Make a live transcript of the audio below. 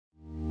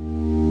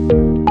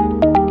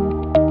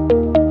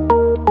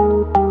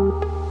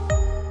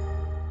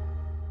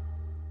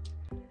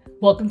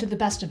Welcome to The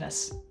Best of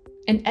Us,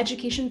 an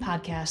education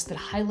podcast that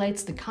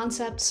highlights the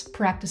concepts,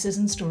 practices,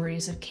 and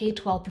stories of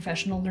K-12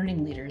 professional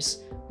learning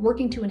leaders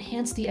working to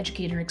enhance the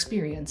educator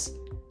experience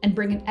and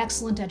bring an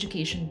excellent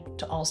education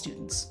to all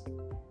students.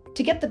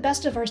 To get the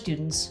best of our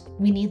students,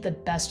 we need the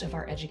best of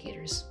our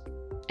educators.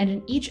 And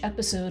in each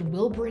episode,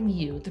 we'll bring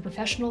you the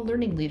professional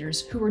learning leaders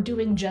who are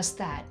doing just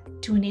that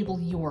to enable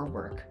your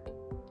work.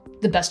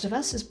 The Best of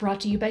Us is brought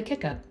to you by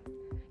KickUp,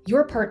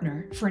 your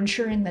partner for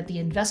ensuring that the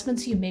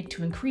investments you make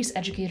to increase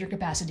educator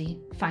capacity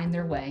find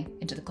their way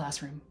into the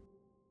classroom.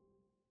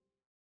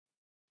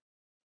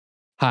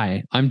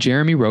 Hi, I'm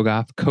Jeremy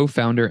Rogoff,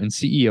 co-founder and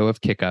CEO of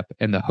KickUp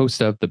and the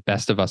host of the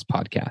Best of Us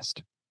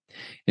podcast.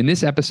 In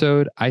this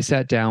episode, I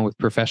sat down with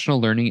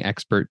professional learning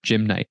expert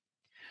Jim Knight.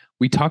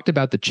 We talked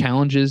about the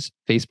challenges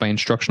faced by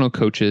instructional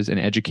coaches and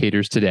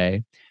educators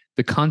today,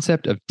 the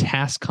concept of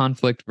task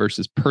conflict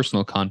versus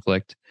personal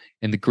conflict,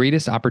 and the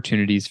greatest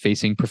opportunities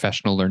facing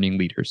professional learning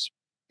leaders.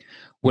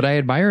 What I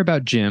admire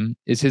about Jim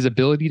is his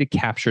ability to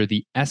capture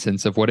the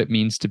essence of what it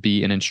means to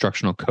be an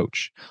instructional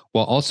coach,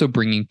 while also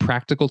bringing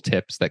practical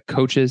tips that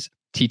coaches,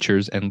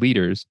 teachers, and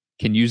leaders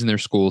can use in their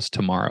schools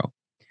tomorrow.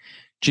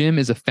 Jim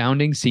is a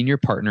founding senior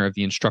partner of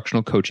the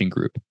Instructional Coaching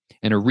Group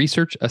and a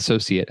research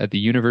associate at the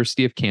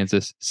University of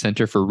Kansas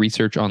Center for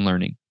Research on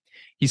Learning.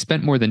 He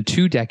spent more than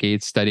 2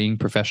 decades studying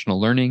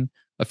professional learning,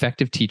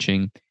 effective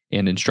teaching,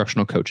 and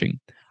instructional coaching.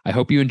 I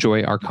hope you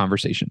enjoy our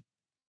conversation.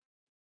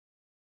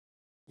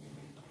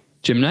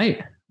 Jim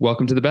Knight,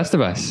 welcome to the Best of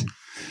Us.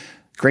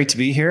 Great to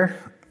be here.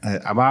 I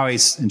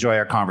always enjoy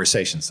our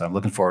conversations, so I'm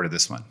looking forward to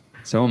this one.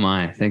 So am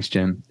I. Thanks,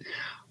 Jim.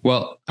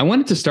 Well, I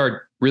wanted to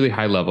start really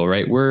high level,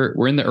 right?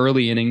 We're in the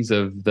early innings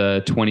of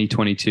the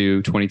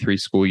 2022-23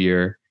 school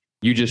year.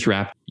 You just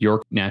wrapped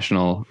your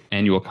national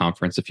annual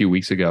conference a few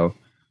weeks ago.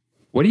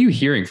 What are you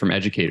hearing from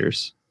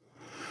educators?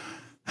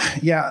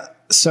 Yeah,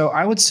 so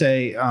I would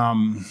say,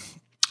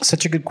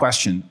 such a good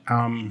question.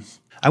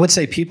 I would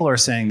say people are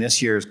saying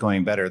this year is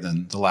going better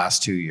than the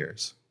last 2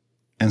 years.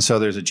 And so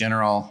there's a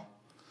general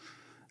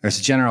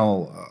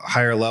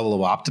higher level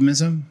of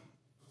optimism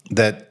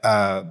that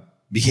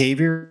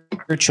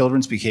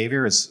children's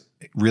behavior is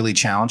really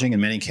challenging in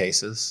many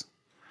cases.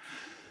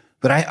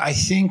 But I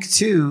think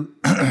too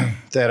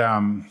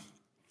that,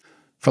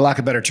 for lack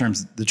of better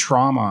terms, the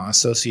trauma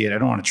associated, I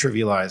don't want to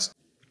trivialize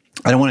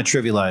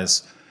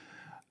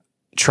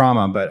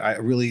trauma, but I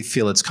really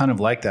feel it's kind of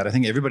like that. I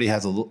think everybody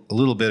has a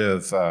little bit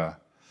of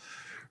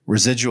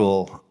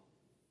residual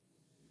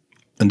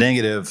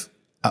negative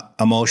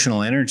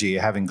emotional energy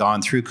having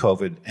gone through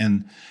COVID,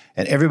 and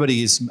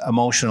everybody's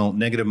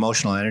negative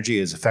emotional energy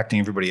is affecting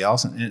everybody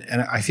else.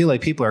 And I feel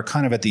like people are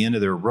kind of at the end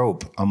of their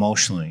rope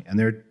emotionally,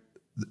 and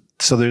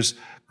so there's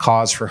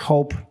cause for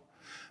hope,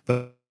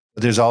 but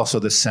there's also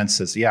this sense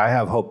that, yeah, I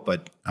have hope,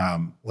 but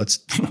let's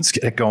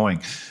get it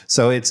going.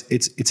 So it's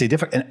a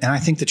different, and I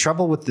think the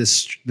trouble with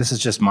this is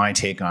just my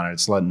take on it.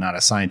 It's not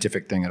a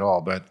scientific thing at all,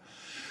 but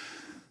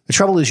the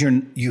trouble is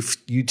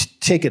you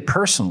take it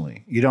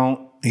personally. You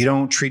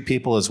don't treat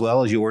people as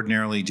well as you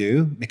ordinarily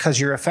do because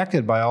you're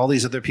affected by all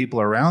these other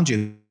people around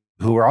you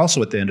who are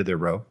also at the end of their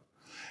rope.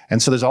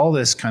 And so there's all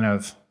this kind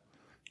of,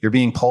 you're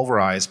being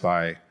pulverized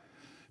by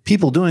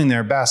people doing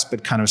their best,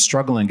 but kind of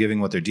struggling, giving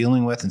what they're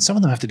dealing with. And some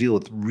of them have to deal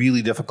with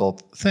really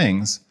difficult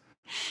things.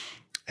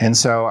 And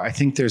so I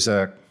think there's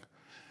a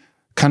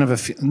kind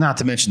of not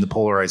to mention the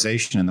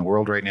polarization in the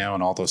world right now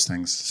and all those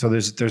things. So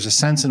there's a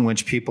sense in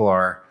which people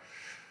are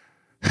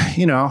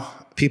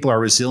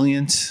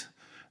resilient.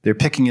 They're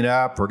picking it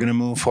up. We're going to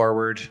move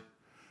forward,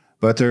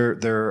 but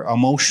they're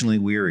emotionally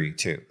weary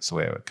too. That's the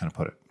way I would kind of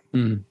put it.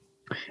 Mm.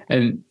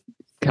 And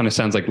kind of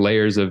sounds like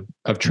layers of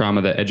trauma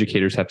that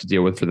educators have to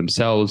deal with for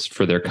themselves,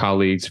 for their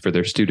colleagues, for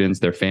their students,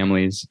 their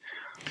families.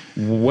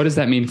 What does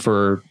that mean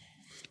for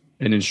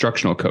an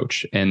instructional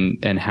coach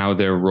and how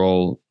their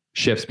role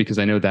shifts? Because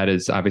I know that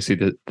is obviously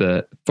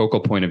the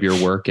focal point of your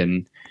work,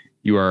 and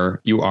you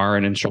are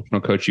an instructional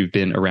coach. You've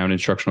been around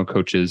instructional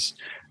coaches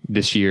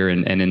this year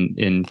and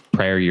in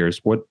prior years.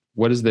 What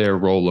does their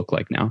role look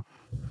like now?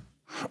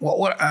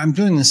 Well, I'm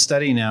doing this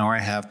study now where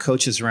I have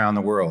coaches around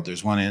the world.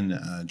 There's one in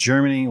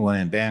Germany, one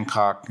in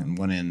Bangkok, and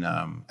one in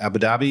Abu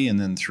Dhabi, and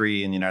then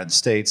 3 in the United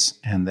States.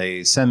 And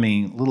they send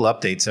me little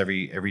updates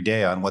every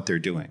day on what they're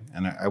doing.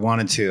 And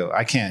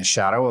I can't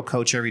shadow a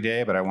coach every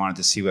day, but I wanted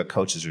to see what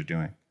coaches are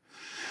doing.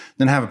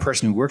 Then I have a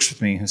person who works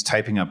with me who's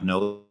typing up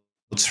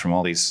notes from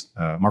all these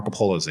Marco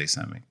Polos they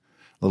send me,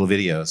 little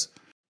videos.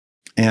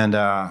 And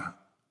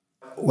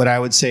what I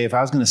would say, if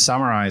I was going to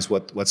summarize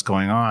what's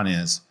going on,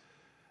 is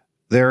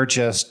they're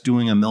just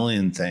doing a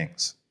million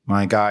things.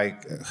 My guy,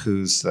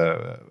 who's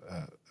the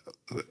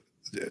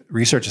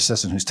research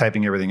assistant who's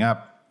typing everything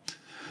up,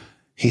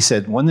 he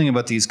said one thing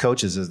about these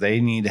coaches is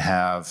they need to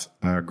have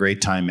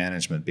great time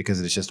management because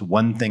it's just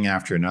one thing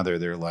after another.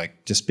 They're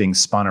like just being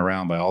spun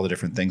around by all the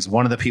different things.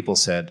 One of the people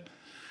said,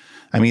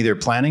 I'm either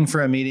planning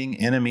for a meeting,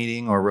 in a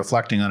meeting, or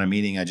reflecting on a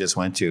meeting I just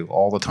went to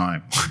all the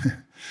time.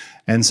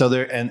 And so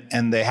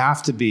and they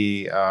have to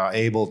be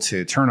able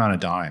to turn on a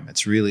dime.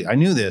 It's really, I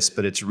knew this,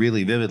 but it's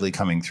really vividly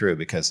coming through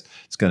because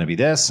it's going to be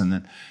this, and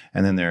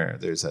then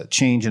there's a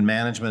change in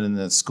management in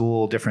the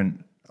school.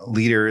 Different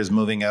leader is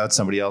moving out,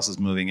 somebody else is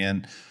moving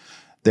in.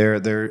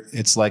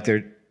 It's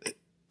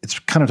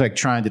kind of like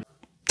trying to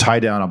tie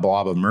down a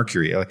blob of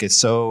mercury. Like it's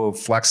so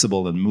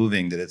flexible and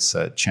moving that it's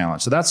a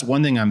challenge. So that's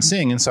one thing I'm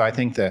seeing, and so I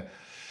think that.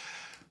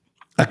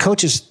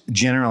 Coaches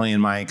generally, in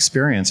my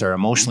experience, are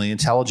emotionally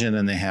intelligent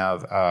and they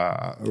have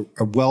a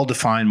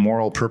well-defined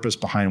moral purpose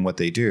behind what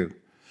they do.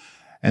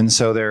 And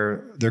so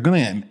they're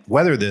going to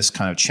weather this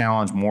kind of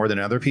challenge more than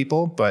other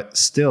people, but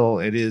still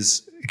it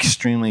is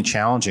extremely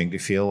challenging to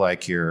feel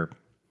like you're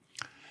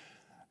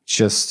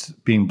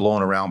just being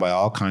blown around by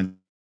all kinds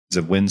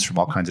of winds from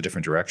all kinds of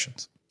different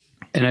directions.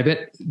 And I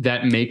bet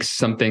that makes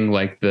something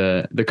like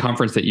the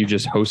conference that you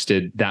just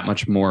hosted that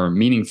much more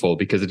meaningful,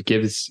 because it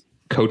gives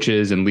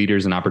coaches and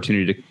leaders an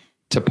opportunity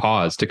to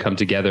pause, to come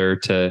together,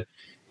 to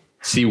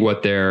see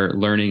what they're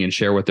learning and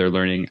share what they're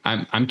learning.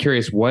 I'm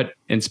curious, what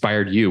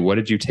inspired you? What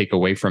did you take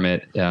away from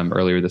it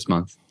earlier this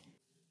month?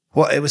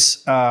 Well, it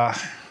was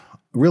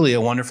really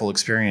a wonderful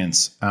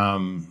experience.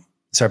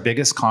 It's our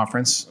biggest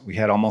conference. We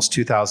had almost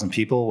 2,000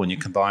 people when you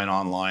combine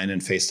online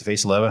and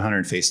face-to-face,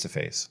 1,100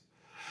 face-to-face.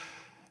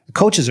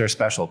 Coaches are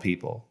special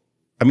people.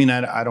 I mean,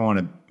 I don't want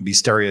to be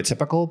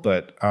stereotypical,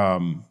 but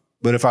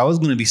if I was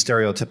going to be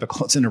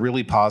stereotypical, it's in a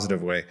really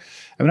positive way.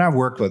 I mean, I've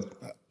worked with,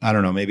 I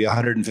don't know, maybe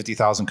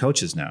 150,000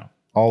 coaches now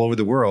all over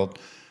the world.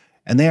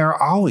 And they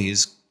are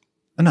always,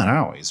 not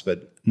always,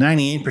 but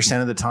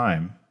 98% of the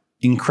time,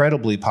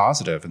 incredibly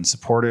positive and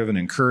supportive and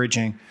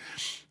encouraging.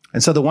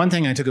 And so the one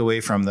thing I took away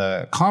from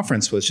the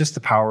conference was just the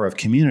power of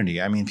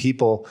community. I mean,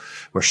 people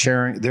were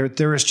sharing,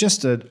 there was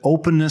just an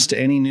openness to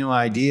any new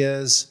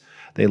ideas.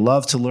 They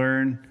love to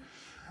learn.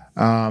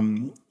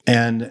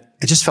 And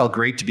it just felt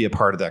great to be a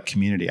part of that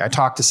community. I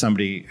talked to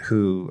somebody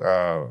who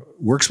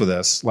works with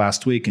us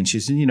last week, and she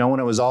said, when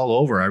it was all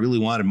over, I really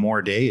wanted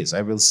more days.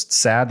 I was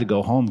sad to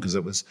go home because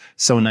it was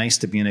so nice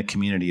to be in a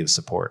community of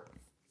support.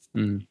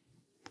 Mm.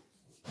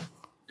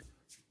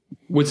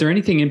 Was there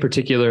anything in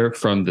particular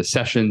from the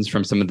sessions,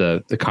 from some of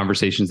the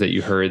conversations that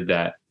you heard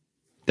that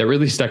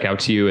really stuck out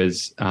to you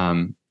as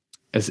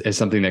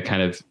something that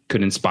kind of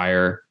could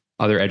inspire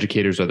other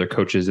educators, other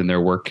coaches in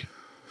their work?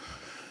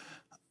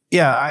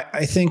 Yeah,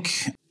 I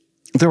think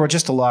there were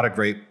just a lot of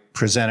great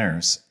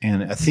presenters,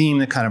 and a theme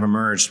that kind of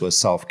emerged was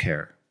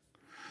self-care.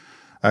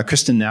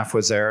 Kristen Neff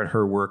was there.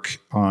 Her work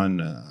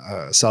on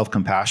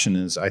self-compassion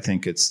is, I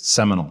think it's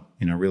seminal,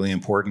 really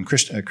important.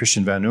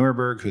 Christian Van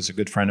Nieuwenburg, who's a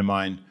good friend of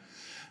mine,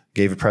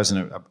 gave a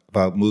present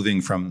about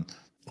moving from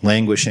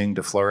languishing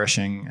to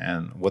flourishing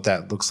and what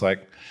that looks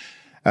like.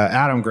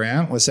 Adam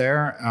Grant was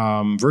there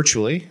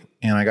virtually,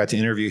 and I got to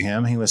interview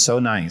him. He was so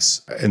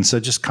nice and so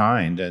just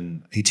kind.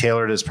 And he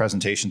tailored his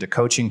presentation to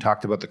coaching,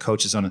 talked about the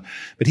coaches on it.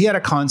 But he had a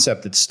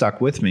concept that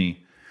stuck with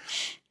me,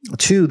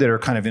 two that are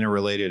kind of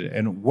interrelated.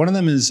 And one of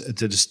them is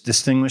to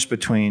distinguish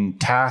between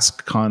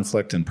task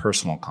conflict and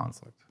personal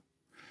conflict.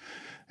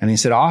 And he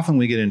said, often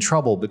we get in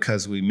trouble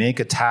because we make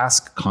a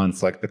task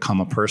conflict become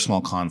a personal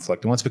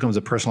conflict. And once it becomes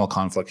a personal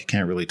conflict, you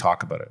can't really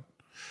talk about it.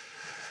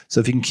 So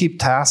if you can keep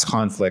task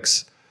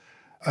conflicts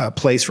a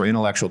place for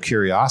intellectual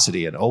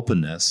curiosity and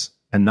openness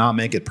and not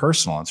make it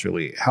personal, it's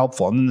really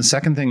helpful. And then the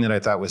second thing that I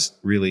thought was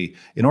really,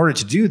 in order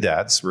to do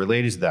that, it's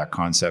related to that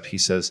concept, he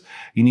says,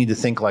 you need to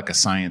think like a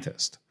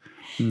scientist.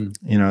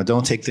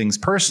 Don't take things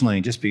personally,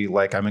 just be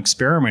like, I'm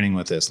experimenting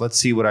with this. Let's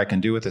see what I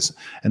can do with this.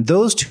 And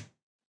those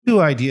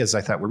two ideas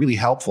I thought were really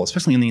helpful,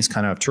 especially in these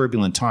kind of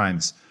turbulent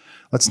times.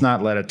 Let's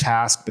not let a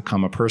task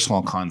become a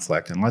personal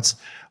conflict, and let's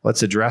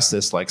address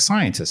this like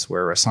scientists,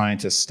 where a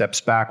scientist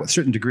steps back with a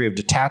certain degree of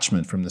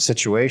detachment from the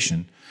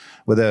situation,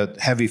 with a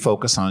heavy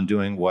focus on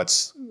doing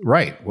what's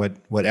right,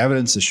 what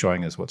evidence is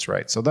showing is what's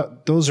right. So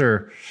those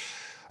are,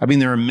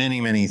 there are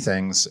many, many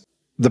things.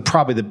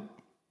 Probably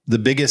the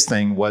biggest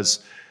thing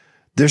was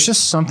there's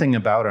just something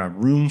about a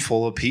room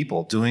full of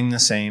people doing the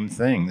same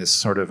thing, this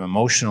sort of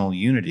emotional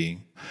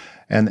unity,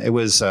 and it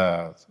was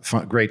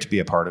great to be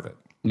a part of it.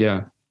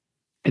 Yeah.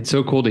 It's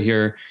so cool to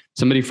hear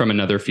somebody from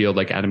another field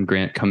like Adam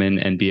Grant come in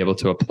and be able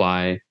to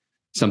apply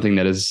something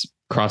that is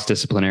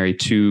cross-disciplinary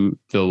to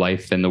the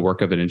life and the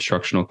work of an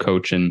instructional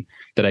coach, and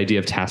that idea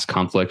of task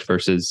conflict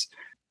versus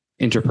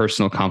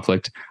interpersonal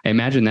conflict. I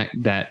imagine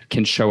that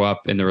can show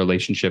up in the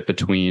relationship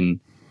between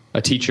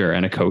a teacher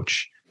and a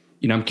coach.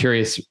 I'm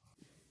curious,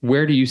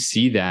 where do you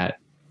see that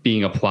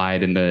being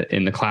applied in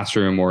the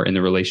classroom or in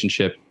the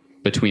relationship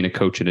between a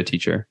coach and a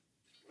teacher?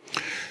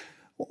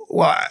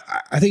 Well,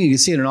 I think you can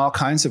see it in all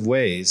kinds of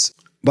ways.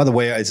 By the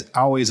way, it's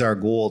always our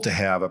goal to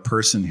have a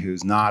person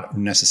who's not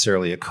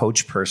necessarily a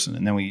coach person.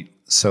 And then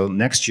so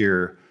next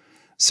year,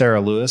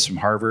 Sarah Lewis from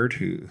Harvard,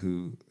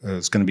 who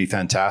is going to be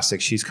fantastic.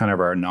 She's kind of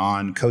our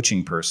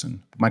non-coaching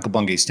person. Michael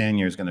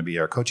Bungay-Stanier is going to be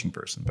our coaching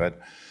person. But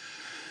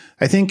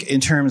I think in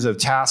terms of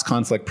task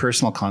conflict,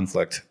 personal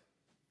conflict,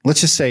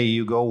 let's just say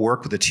you go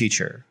work with a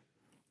teacher,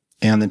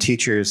 and the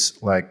teacher's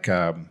like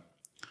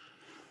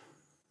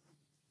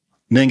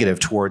negative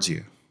towards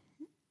you.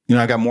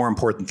 I got more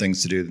important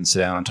things to do than sit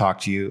down and talk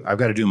to you. I've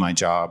got to do my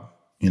job.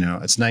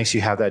 It's nice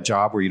you have that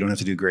job where you don't have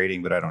to do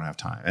grading, but I don't have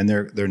time. And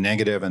they're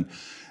negative, and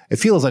it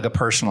feels like it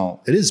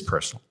is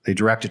personal. They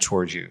direct it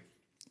towards you.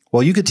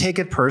 Well, you could take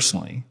it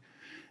personally,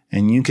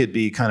 and you could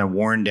be kind of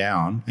worn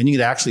down, and you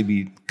could actually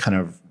be kind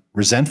of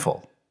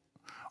resentful.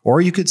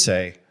 Or you could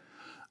say,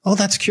 oh,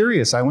 that's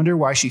curious. I wonder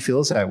why she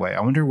feels that way.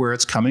 I wonder where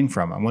it's coming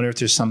from. I wonder if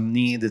there's some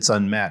need that's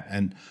unmet,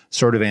 and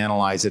sort of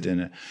analyze it in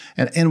it.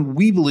 And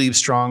we believe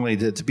strongly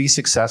that to be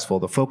successful,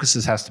 the focus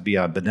has to be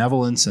on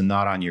benevolence and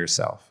not on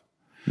yourself.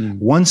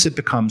 Once it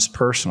becomes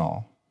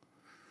personal,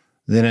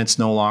 then it's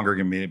no longer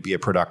going to be a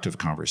productive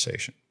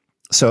conversation.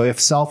 So if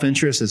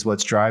self-interest is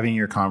what's driving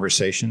your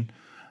conversation,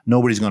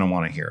 nobody's going to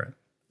want to hear it.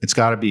 It's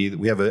got to be,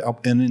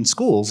 and in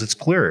schools, it's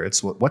clear.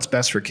 It's what's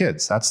best for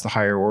kids. That's the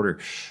higher order.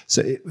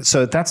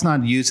 So that's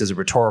not used as a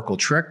rhetorical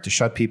trick to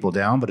shut people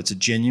down, but it's a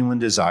genuine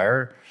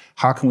desire.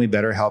 How can we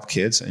better help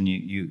kids? And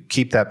you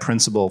keep that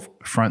principle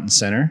front and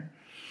center.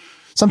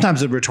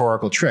 Sometimes a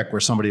rhetorical trick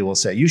where somebody will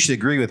say, you should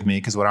agree with me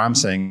because what I'm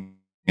saying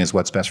is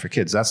what's best for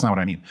kids. That's not what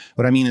I mean.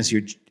 What I mean is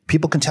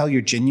people can tell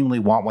you genuinely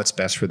want what's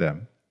best for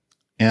them.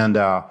 And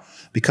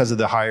because of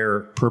the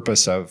higher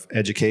purpose of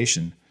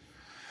education,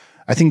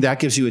 I think that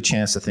gives you a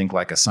chance to think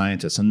like a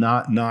scientist and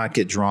not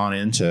get drawn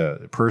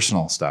into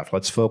personal stuff.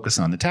 Let's focus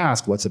on the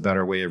task. What's a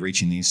better way of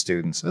reaching these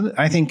students? And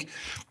I think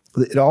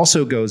it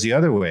also goes the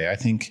other way. I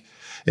think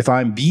if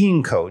I'm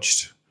being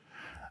coached,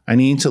 I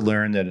need to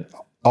learn that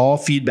all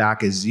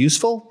feedback is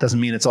useful. Doesn't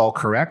mean it's all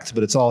correct,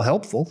 but it's all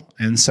helpful.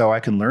 And so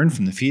I can learn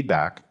from the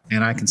feedback,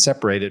 and I can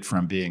separate it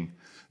from being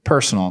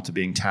personal to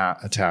being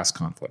a task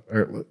conflict,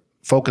 or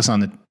focus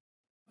on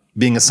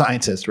being a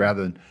scientist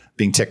rather than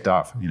being ticked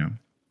off,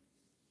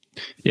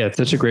 Yeah, it's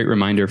such a great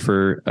reminder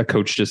for a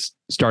coach just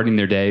starting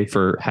their day,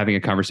 for having a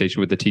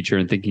conversation with the teacher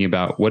and thinking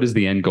about what is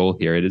the end goal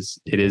here. It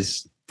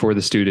is for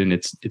the student.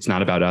 It's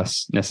not about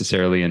us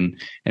necessarily, and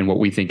what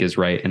we think is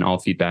right. And all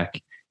feedback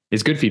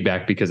is good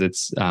feedback because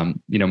it's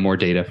more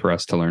data for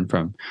us to learn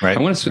from. Right.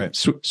 I want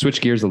to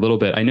switch gears a little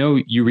bit. I know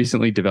you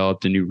recently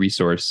developed a new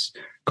resource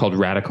called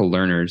Radical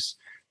Learners.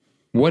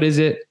 What is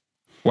it?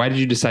 Why did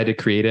you decide to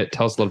create it?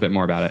 Tell us a little bit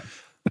more about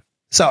it.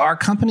 So our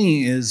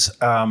company is,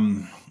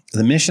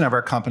 the mission of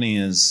our company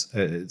is,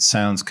 it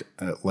sounds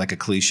like a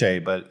cliche,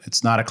 but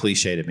it's not a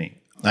cliche to me.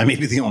 I may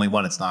be the only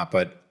one it's not,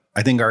 but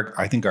I think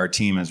our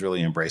team has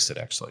really embraced it,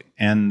 actually.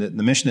 And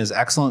the mission is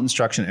excellent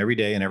instruction every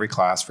day in every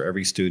class for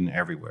every student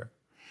everywhere.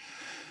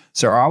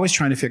 So we're always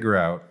trying to figure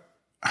out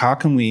how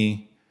can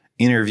we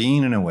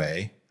intervene in a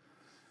way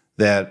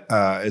that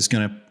is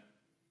going to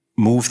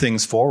move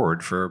things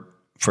forward for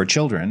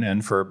children,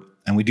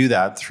 and we do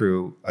that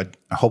through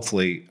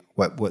hopefully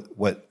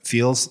what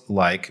feels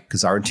like,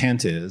 because our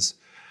intent is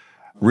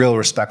real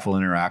respectful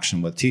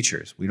interaction with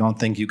teachers. We don't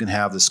think you can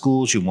have the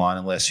schools you want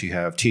unless you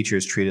have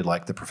teachers treated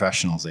like the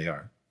professionals they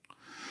are.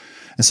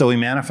 And so we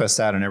manifest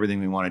that in everything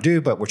we want to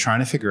do, but we're trying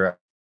to figure out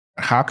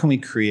how can we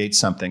create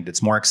something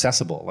that's more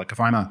accessible? Like if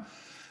I'm a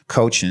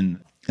coach in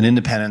an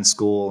independent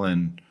school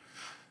in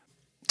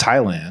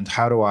Thailand,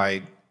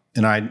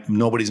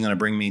 nobody's going to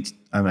bring me,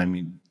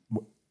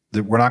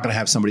 we're not going to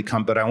have somebody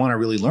come, but I want to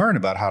really learn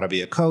about how to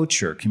be a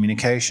coach or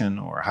communication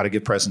or how to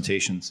give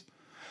presentations.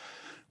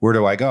 Where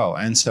do I go?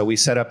 And so we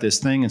set up this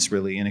thing. It's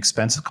really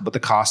inexpensive, but the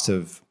cost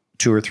of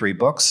 2 or 3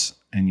 books,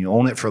 and you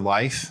own it for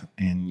life,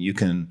 and you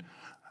can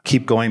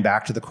keep going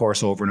back to the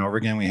course over and over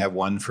again. We have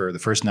one for the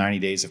first 90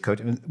 days of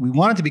coaching. We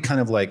want it to be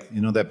kind of like,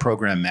 that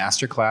program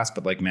Masterclass,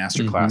 but like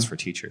Masterclass for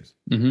teachers.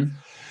 Mm-hmm.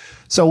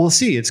 So we'll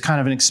see. It's kind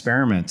of an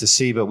experiment to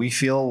see, but we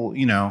feel,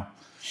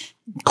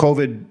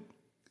 COVID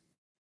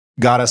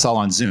got us all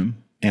on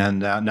Zoom, and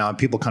now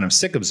people kind of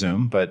sick of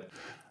Zoom, but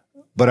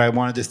I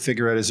wanted to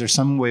figure out, is there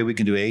some way we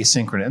can do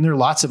asynchronous? And there are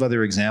lots of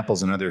other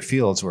examples in other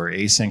fields where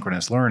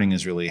asynchronous learning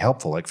is really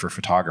helpful, like for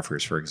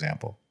photographers, for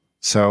example.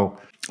 So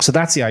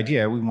that's the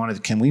idea.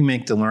 Can we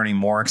make the learning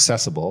more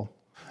accessible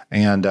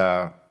and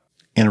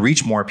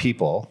reach more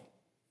people?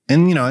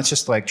 And, it's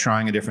just like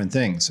trying a different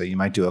thing. So you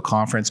might do a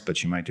conference,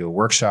 but you might do a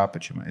workshop,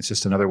 but it's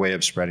just another way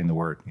of spreading the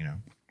word,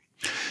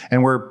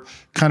 And we're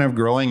kind of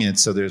growing it,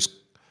 so there's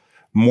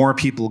more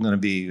people going to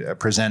be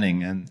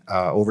presenting. And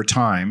over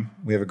time,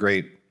 we have a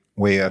great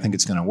way I think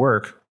it's going to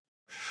work.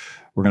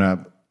 We're going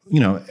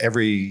to,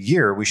 every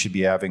year we should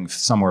be having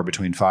somewhere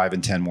between 5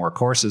 and 10 more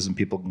courses, and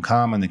people can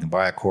come and they can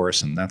buy a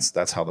course, and that's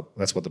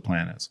what the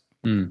plan is.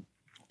 Mm.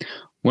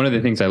 One of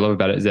the things I love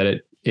about it is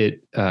that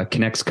it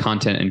connects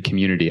content and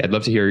community. I'd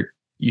love to hear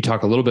you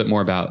talk a little bit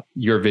more about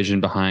your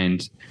vision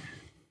behind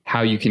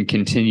how you can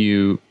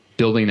continue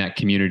building that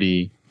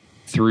community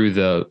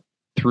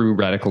through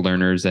Radical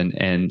Learners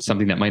and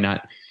something that might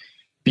not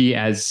be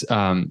as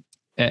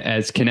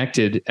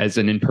connected as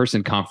an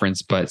in-person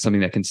conference, but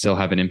something that can still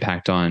have an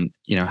impact on,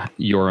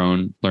 your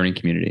own learning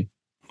community.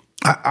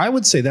 I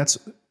would say that's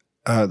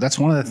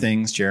one of the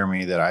things,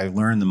 Jeremy, that I've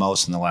learned the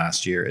most in the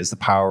last year is the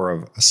power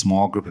of a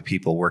small group of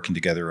people working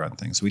together on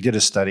things. We did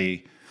a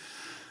study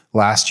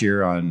last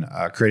year on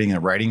creating a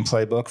writing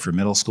playbook for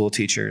middle school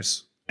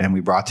teachers, and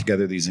we brought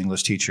together these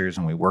English teachers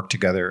and we worked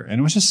together, and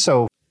it was just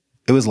so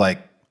it was like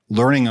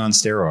learning on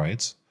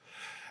steroids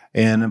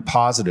and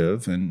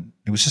positive. And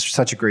it was just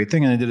such a great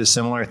thing. And I did a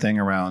similar thing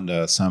around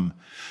some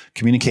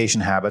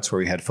communication habits where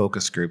we had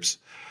focus groups.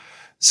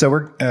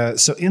 So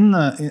so in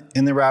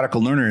the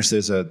Radical Learners,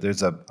 there's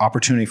a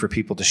opportunity for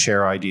people to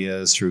share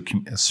ideas through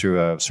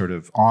a sort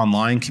of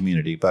online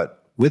community,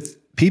 but with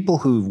people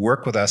who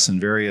work with us in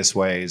various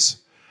ways.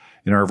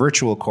 In our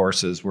virtual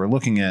courses, we're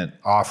looking at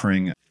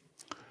offering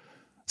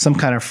some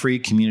kind of free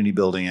community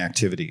building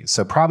activity.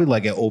 So probably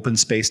like an open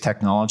space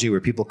technology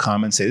where people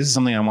come and say, this is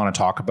something I want to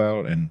talk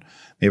about, and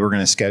maybe we're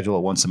going to schedule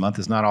it once a month.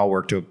 It's not all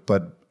worked out,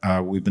 but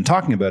we've been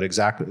talking about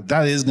exactly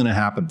that is going to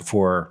happen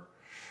before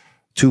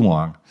too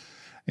long.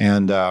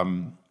 And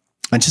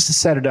just to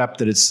set it up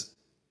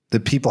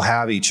that people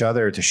have each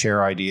other to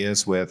share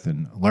ideas with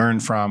and learn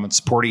from and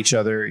support each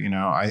other. You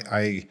know,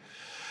 I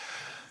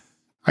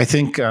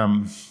think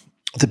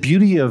the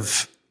beauty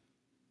of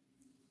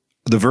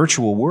the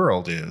virtual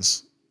world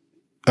is,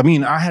 I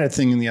mean, I had a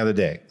thing the other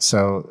day.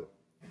 So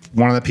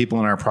one of the people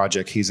in our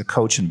project, he's a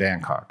coach in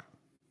Bangkok.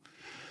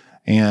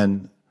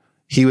 And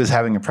he was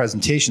having a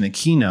presentation, a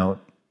keynote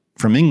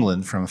from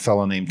England from a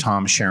fellow named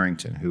Tom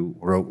Sherrington, who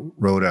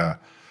wrote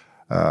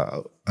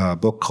a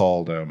book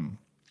called,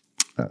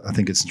 I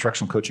think it's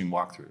Instructional Coaching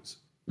Walkthroughs.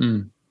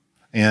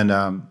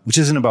 And which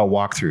isn't about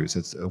walkthroughs.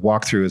 It's a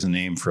walkthrough is a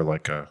name for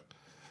like a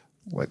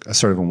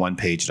sort of a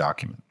one-page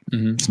document.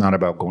 It's not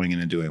about going in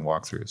and doing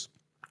walkthroughs.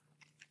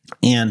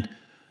 And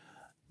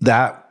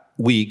that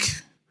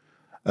week,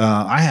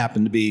 I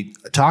happened to be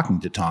talking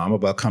to Tom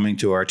about coming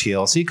to our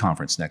TLC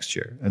conference next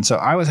year. And so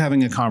I was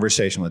having a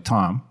conversation with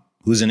Tom,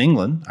 who's in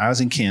England. I was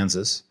in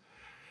Kansas.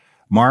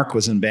 Mark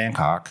was in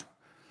Bangkok.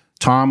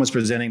 Tom was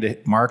presenting to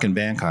Mark in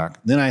Bangkok.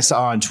 Then I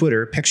saw on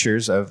Twitter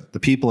pictures of the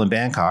people in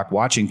Bangkok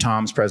watching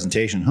Tom's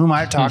presentation, whom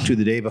I talked to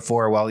the day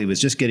before while he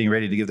was just getting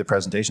ready to give the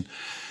presentation.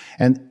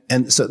 And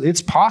so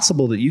it's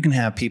possible that you can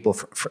have people,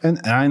 and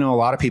I know a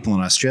lot of people in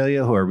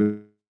Australia who are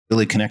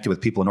really connected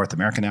with people in North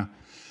America now.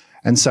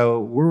 And so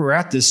we're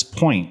at this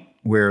point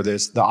where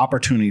there's the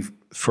opportunity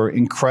for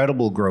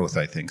incredible growth,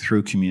 I think,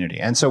 through community.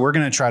 And so we're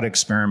going to try to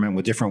experiment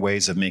with different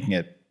ways of making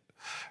it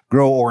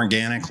grow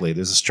organically.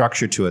 There's a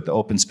structure to it. The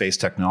open space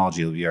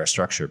technology will be our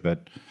structure,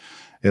 but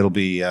it'll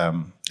be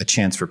a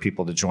chance for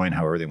people to join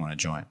however they want to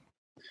join.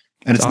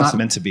 And it's awesome. Not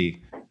meant to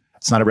be.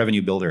 It's not a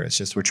revenue builder. It's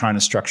just we're trying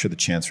to structure the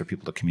chance for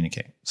people to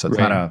communicate. So it's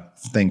not a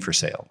thing for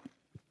sale.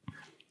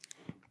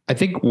 I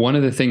think one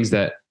of the things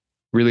that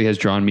really has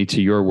drawn me to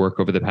your work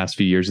over the past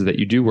few years is that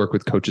you do work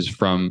with coaches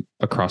from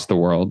across the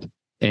world.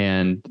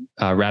 And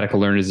Radical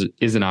Learners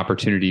is an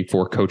opportunity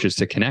for coaches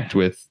to connect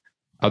with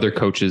other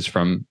coaches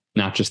from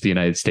not just the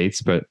United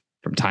States, but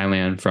from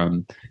Thailand,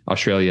 from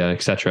Australia,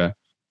 et cetera.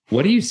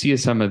 What do you see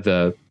as some of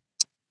the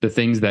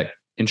things that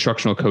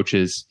instructional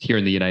coaches here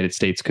in the United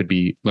States could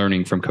be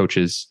learning from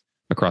coaches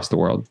across the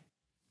world?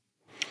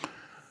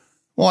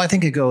 Well, I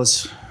think it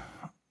goes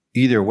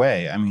either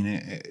way. I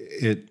mean,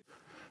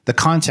 the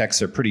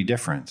contexts are pretty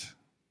different.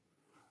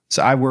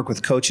 So I work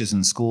with coaches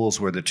in schools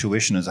where the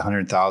tuition is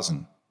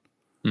 $100,000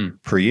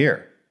 per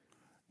year.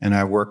 And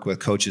I work with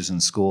coaches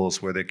in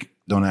schools where they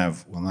don't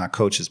have, well, not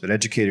coaches, but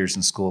educators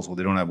in schools where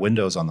they don't have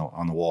windows on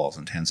the walls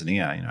in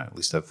Tanzania. You know, at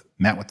least I've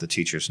met with the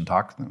teachers and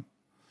talked to them.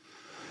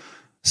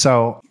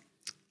 So,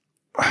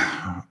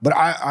 but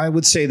I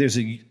would say there's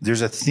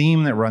a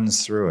theme that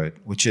runs through it,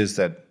 which is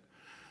that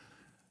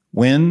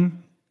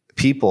when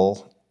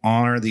people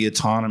honor the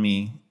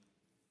autonomy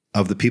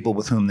of the people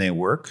with whom they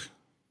work,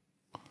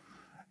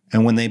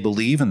 and when they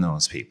believe in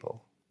those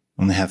people,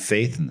 when they have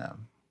faith in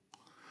them,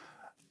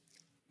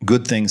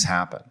 good things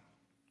happen.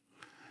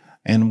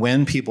 And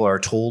when people are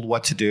told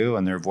what to do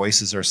and their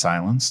voices are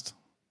silenced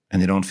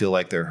and they don't feel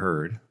like they're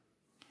heard,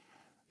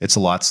 it's a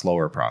lot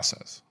slower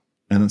process.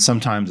 And then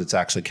sometimes it's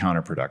actually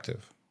counterproductive.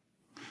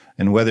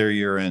 And whether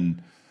you're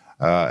in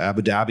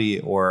Abu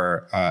Dhabi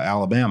or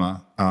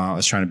Alabama, I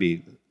was trying to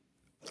be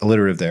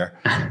alliterative there.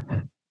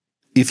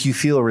 If you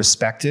feel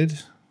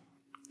respected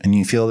and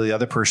you feel the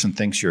other person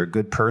thinks you're a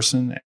good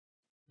person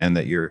and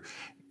that you're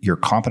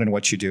competent in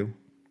what you do,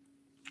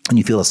 and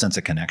you feel a sense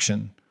of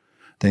connection,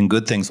 then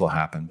good things will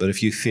happen. But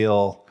if you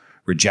feel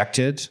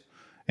rejected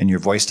and your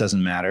voice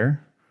doesn't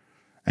matter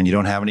and you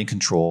don't have any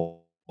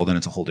control, well, then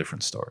it's a whole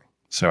different story.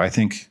 So I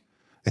think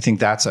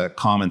that's a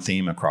common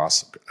theme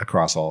across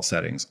all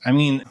settings. I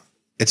mean,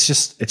 it's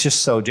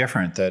just so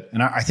different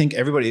and I think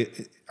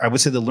I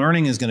would say the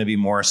learning is going to be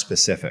more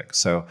specific.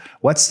 So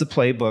what's the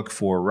playbook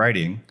for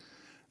writing?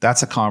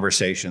 That's a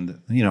conversation that,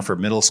 you know, for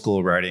middle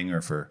school writing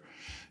or for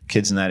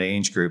kids in that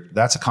age group,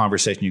 that's a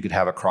conversation you could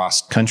have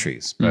across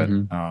countries. But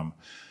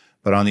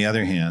but on the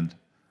other hand,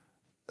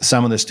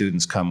 some of the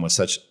students come with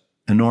such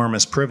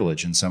enormous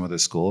privilege in some of the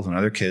schools, and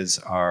other kids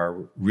are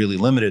really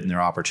limited in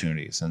their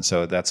opportunities. And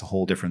so that's a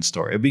whole different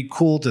story. It'd be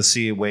cool to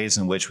see ways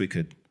in which we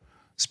could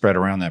spread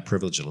around that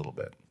privilege a little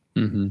bit.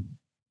 Mm-hmm.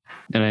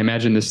 And I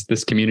imagine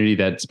this community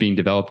that's being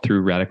developed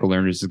through Radical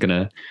Learners is going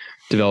to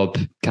develop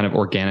kind of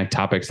organic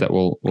topics that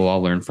we'll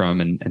all learn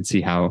from and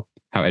see how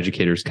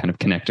educators kind of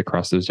connect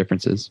across those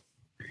differences.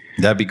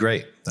 That'd be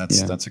great.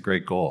 That's a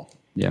great goal.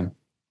 Yeah.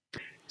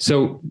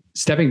 So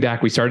stepping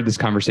back, we started this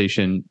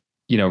conversation,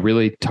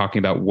 really talking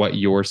about what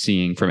you're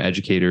seeing from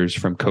educators,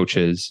 from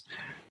coaches.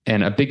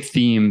 And a big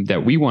theme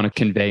that we want to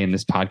convey in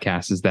this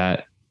podcast is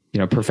that,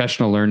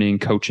 professional learning,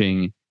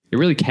 coaching, it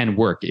really can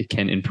work. It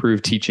can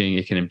improve teaching.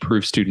 It can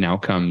improve student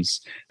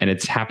outcomes. And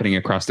it's happening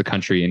across the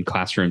country in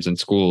classrooms and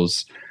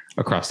schools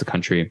across the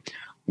country.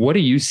 What do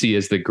you see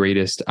as the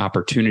greatest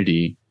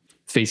opportunity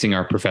facing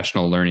our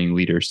professional learning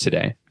leaders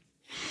today?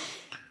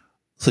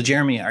 So,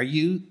 Jeremy, are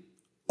you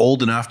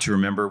old enough to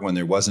remember when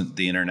there wasn't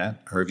the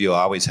internet, or have you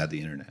always had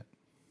the internet?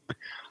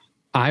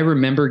 I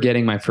remember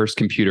getting my first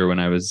computer when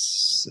I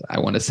was, I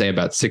want to say,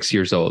 about 6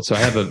 years old. So I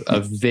have a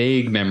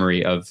vague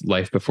memory of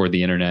life before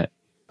the internet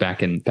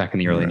back in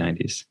the early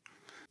 90s.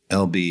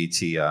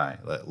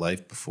 LBTI,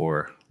 life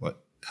before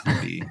what?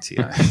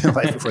 LBTI,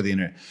 life before the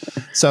internet.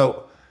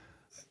 So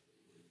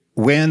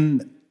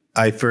when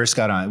I first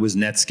got on, it was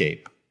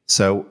Netscape.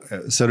 So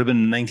it would have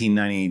been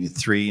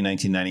 1993,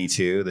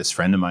 1992. This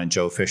friend of mine,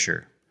 Joe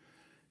Fisher,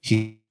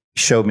 he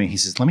showed me, he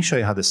says, let me show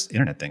you how this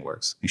internet thing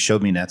works. He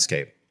showed me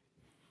Netscape.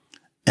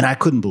 And I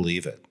couldn't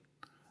believe it.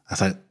 I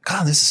thought,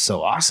 God, this is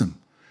so awesome.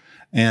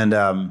 And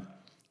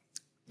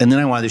then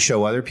I wanted to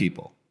show other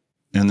people.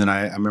 And then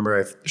I remember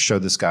I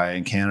showed this guy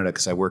in Canada,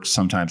 because I worked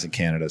sometimes in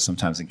Canada,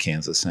 sometimes in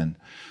Kansas, and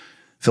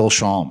Phil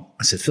Shalm.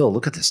 I said, Phil,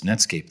 look at this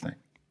Netscape thing.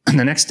 And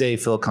the next day,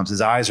 Phil comes,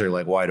 his eyes are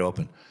like wide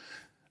open.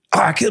 Oh,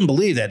 I couldn't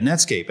believe that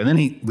Netscape. And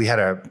then we had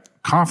a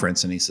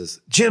conference, and he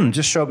says, Jim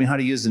just showed me how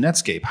to use the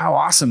Netscape. How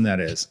awesome that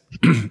is.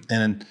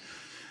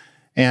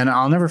 And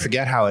I'll never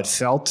forget how it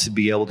felt to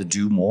be able to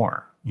do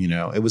more.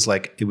 It was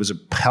a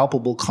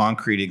palpable,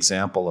 concrete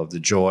example of the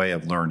joy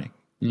of learning.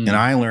 And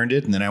I learned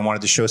it, and then I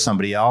wanted to show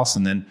somebody else.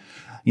 And then,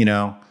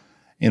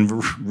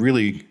 in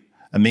really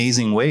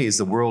amazing ways,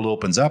 the world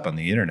opens up on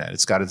the internet.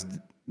 It's got its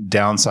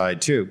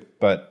downside too,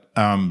 but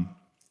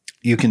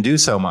you can do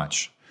so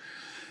much.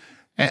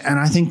 And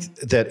I think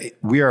that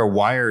we are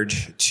wired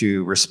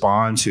to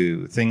respond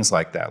to things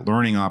like that,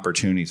 learning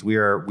opportunities.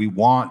 We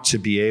want to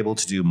be able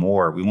to do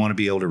more. We want to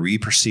be able to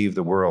re-perceive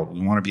the world.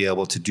 We want to be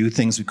able to do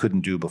things we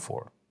couldn't do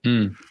before.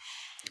 And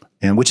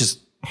which is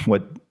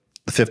what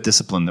the fifth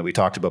discipline that we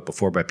talked about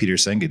before by Peter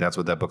Senge, that's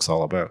what that book's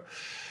all about.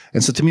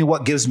 And so to me,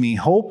 what gives me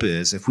hope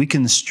is if we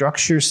can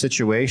structure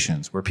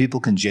situations where people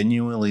can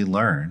genuinely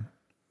learn,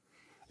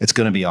 it's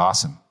going to be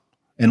awesome.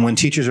 And when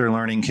teachers are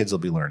learning, kids will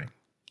be learning.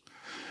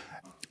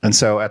 And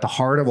so at the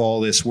heart of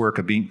all this work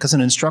of being, because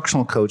an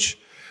instructional coach,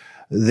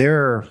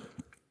 the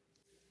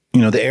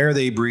air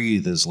they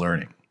breathe is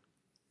learning.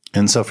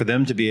 And so for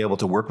them to be able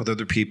to work with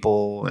other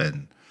people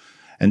and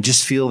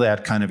just feel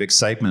that kind of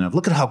excitement of,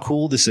 look at how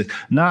cool this is.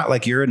 Not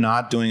like you're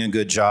not doing a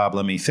good job,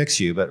 let me fix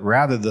you, but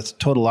rather the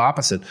total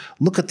opposite.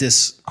 Look at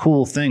this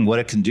cool thing, what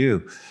it can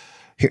do.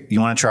 Here, you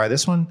want to try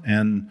this one?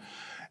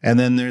 And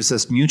then there's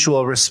this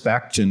mutual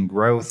respect and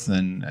growth,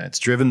 and it's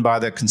driven by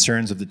the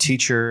concerns of the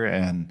teacher.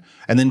 And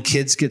then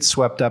kids get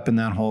swept up in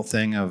that whole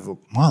thing of,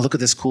 wow, look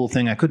at this cool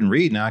thing. I couldn't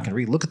read. Now I can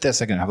read. Look at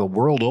this. I can have a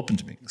world open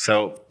to me.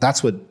 So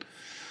that's what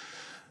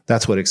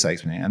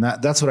excites me. And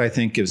that's what I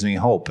think gives me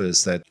hope,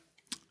 is that,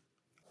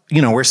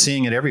 we're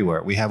seeing it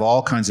everywhere. We have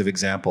all kinds of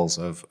examples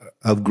of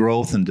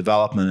growth and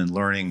development and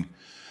learning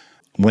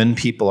when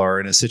people are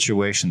in a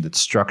situation that's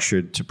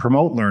structured to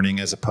promote learning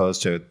as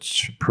opposed to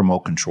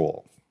promote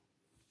control.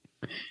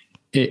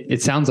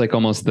 It sounds like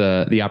almost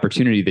the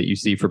opportunity that you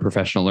see for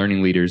professional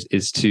learning leaders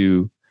is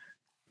to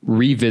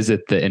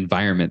revisit the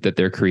environment that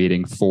they're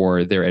creating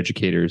for their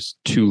educators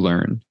to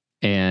learn,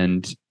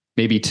 and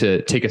maybe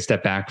to take a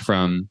step back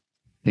from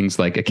things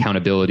like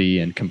accountability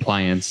and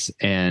compliance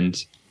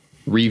and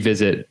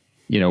revisit,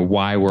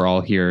 why we're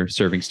all here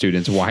serving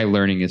students, why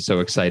learning is so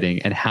exciting,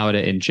 and how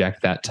to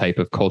inject that type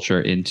of culture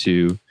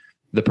into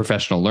the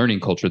professional learning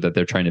culture that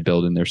they're trying to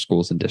build in their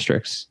schools and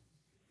districts.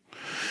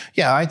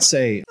 Yeah, I'd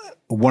say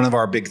one of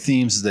our big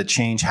themes is that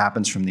change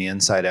happens from the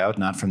inside out,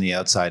 not from the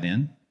outside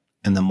in.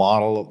 And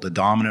the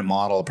dominant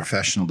model of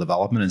professional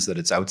development is that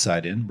it's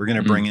outside in. We're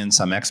going to bring in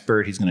some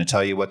expert. He's going to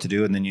tell you what to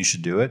do, and then you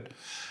should do it.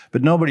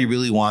 But nobody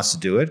really wants to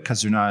do it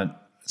because it's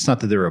not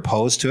that they're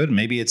opposed to it.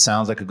 Maybe it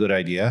sounds like a good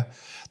idea.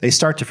 They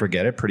start to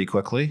forget it pretty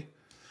quickly.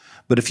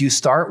 But if you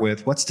start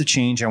with, what's the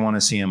change I want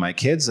to see in my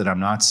kids that I'm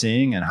not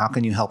seeing, and how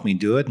can you help me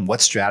do it, and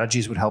what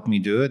strategies would help me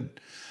do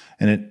it?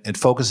 And it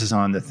focuses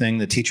on the thing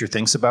the teacher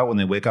thinks about when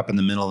they wake up in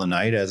the middle of the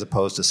night, as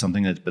opposed to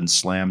something that's been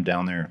slammed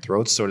down their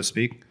throats, so to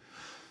speak.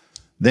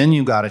 Then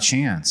you got a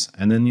chance.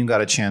 And then you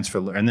got a chance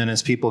and then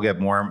as people get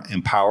more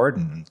empowered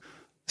and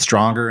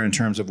stronger in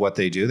terms of what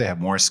they do, they have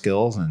more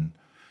skills and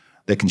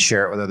they can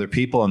share it with other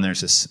people. And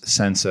there's this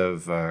sense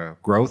of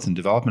growth and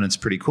development. It's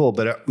pretty cool.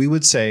 But we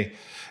would say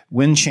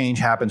when change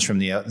happens from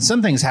the out,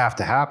 some things have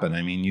to happen.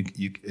 I mean,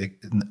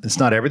 it's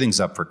not everything's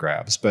up for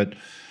grabs, but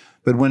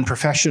when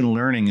professional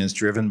learning is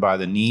driven by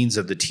the needs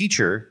of the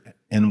teacher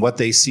and what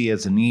they see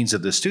as the needs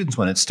of the students,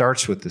 when it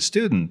starts with the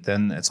student,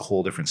 then it's a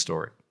whole different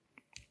story.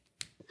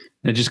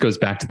 And it just goes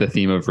back to the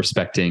theme of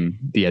respecting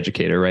the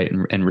educator, right?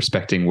 And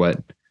respecting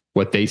what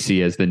what they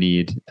see as the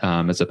need,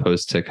 as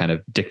opposed to kind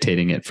of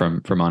dictating it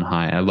from on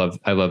high. I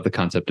love the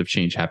concept of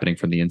change happening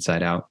from the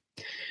inside out.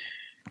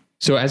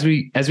 So as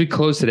we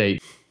close today,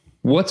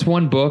 what's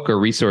one book or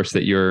resource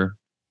that you're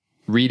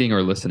reading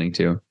or listening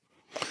to?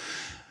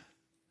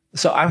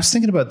 So I was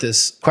thinking about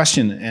this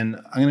question, and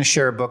I'm going to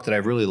share a book that I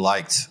really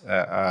liked.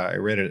 I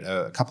read it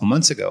a couple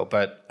months ago,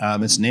 but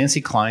it's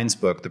Nancy Klein's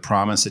book, The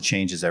Promise That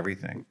Changes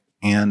Everything.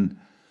 And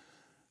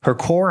her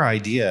core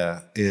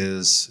idea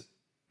is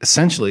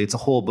essentially, it's a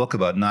whole book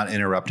about not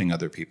interrupting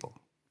other people.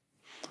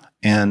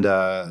 And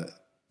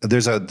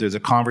there's a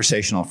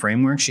conversational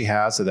framework she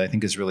has that I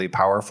think is really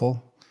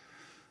powerful.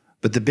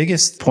 But the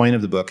biggest point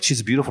of the book,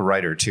 she's a beautiful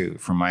writer too,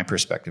 from my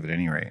perspective at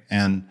any rate.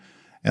 And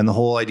the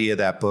whole idea of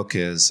that book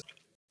is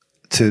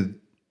to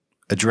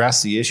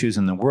address the issues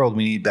in the world,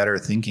 we need better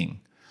thinking.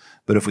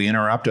 But if we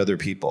interrupt other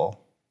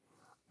people,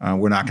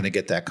 we're not going to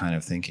get that kind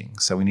of thinking.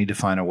 So we need to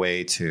find a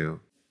way to,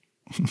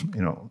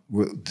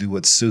 do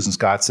what Susan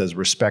Scott says,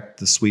 respect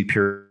the sweet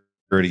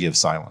purity of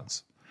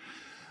silence.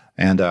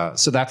 And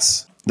so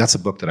that's a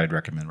book that I'd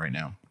recommend right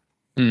now.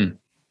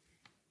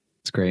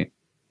 That's great.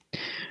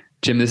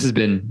 Jim, this has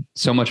been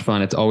so much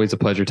fun. It's always a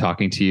pleasure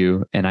talking to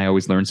you. And I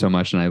always learn so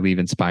much and I leave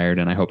inspired,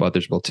 and I hope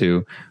others will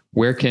too.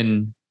 Where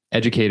can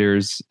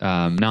educators,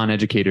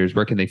 non-educators,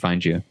 where can they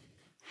find you?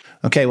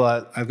 Okay,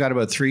 well, I've got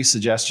about 3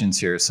 suggestions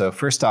here. So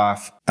first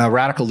off,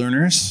 Radical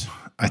Learners.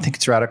 I think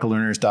it's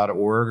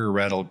radicallearners.org or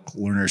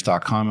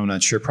radicallearners.com. I'm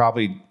not sure.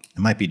 Probably it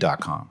might be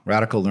 .com.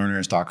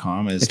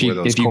 Radicallearners.com is where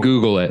those. If you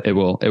Google it, it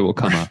will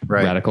come up.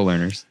 Right. Radical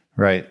Learners.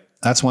 Right.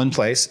 That's one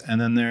place. And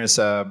then there's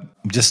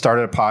just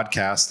started a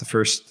podcast. The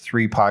first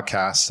 3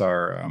 podcasts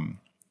are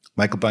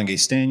Michael Bungay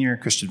Stanier,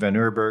 Christian Van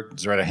Urberg,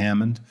 Zaretta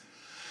Hammond.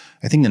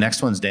 I think the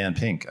next one's Dan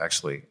Pink,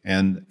 actually.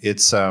 And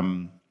it's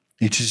you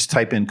just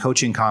type in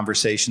Coaching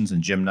Conversations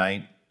and Jim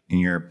Knight in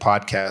your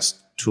podcast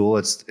tool.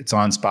 It's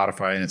on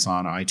Spotify and it's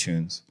on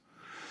iTunes.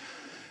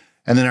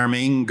 And then our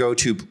main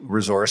go-to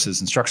resource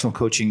is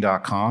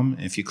instructionalcoaching.com.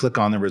 If you click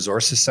on the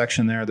resources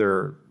section there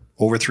are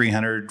over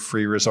 300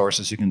 free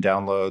resources you can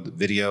download,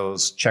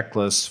 videos,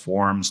 checklists,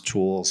 forms,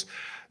 tools.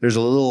 There's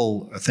a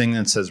little thing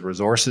that says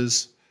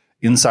resources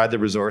inside the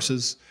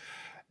resources.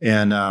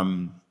 And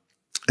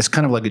it's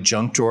kind of like a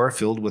junk drawer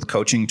filled with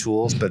coaching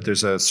tools, but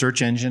there's a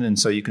search engine. And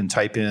so you can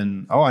type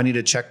in, I need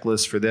a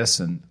checklist for this,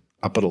 and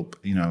up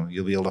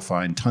you'll be able to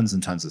find tons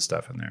and tons of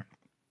stuff in there.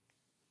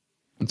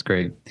 That's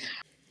great.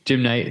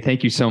 Jim Knight,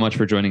 thank you so much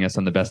for joining us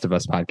on the Best of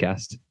Us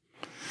podcast.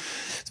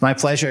 It's my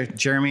pleasure,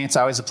 Jeremy. It's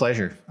always a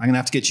pleasure. I'm gonna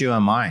have to get you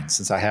on mine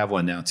since I have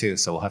one now too.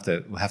 So we'll have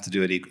to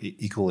do it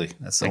equally.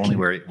 That's the only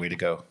way to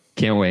go.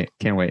 Can't wait.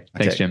 Thanks,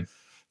 okay. Jim.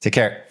 Take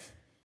care.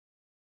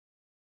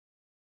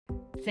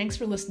 Thanks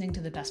for listening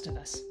to The Best of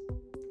Us.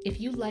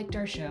 If you liked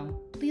our show,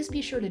 please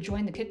be sure to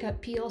join the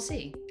KickUp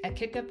PLC at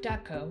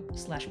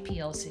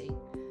kickup.co/PLC,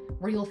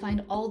 where you'll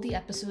find all the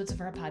episodes of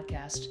our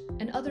podcast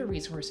and other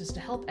resources to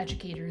help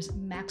educators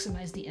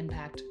maximize the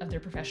impact of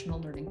their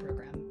professional learning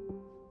program.